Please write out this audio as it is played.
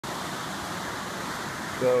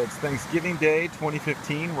So it's Thanksgiving Day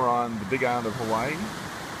 2015. We're on the Big Island of Hawaii.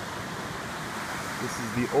 This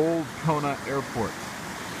is the Old Kona Airport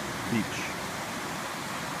Beach.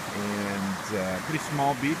 And pretty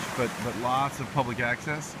small beach, but lots of public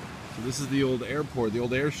access. So this is the old airport, the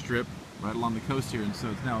old airstrip right along the coast here. And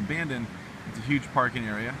so it's now abandoned. It's a huge parking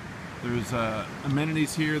area. There's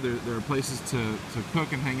amenities here. There are places to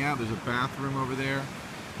cook and hang out. There's a bathroom over there.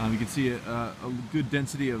 You can see a good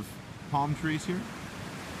density of palm trees here.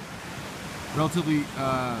 Relatively,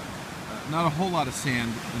 not a whole lot of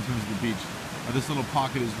sand in terms of the beach. This little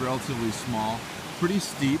pocket is relatively small, pretty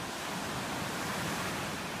steep,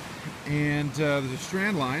 and there's a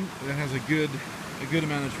strand line that has a good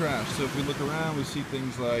amount of trash. So if we look around, we see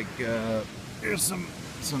things like there's some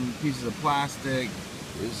pieces of plastic.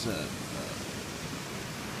 There's a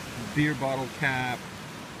beer bottle cap.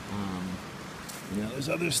 There's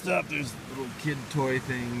other stuff. There's little kid toy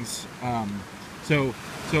things. So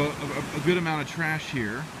a good amount of trash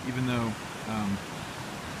here, even though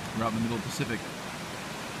we're out in the middle of the Pacific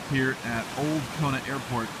here at Old Kona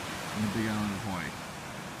Airport on the Big Island of Hawaii.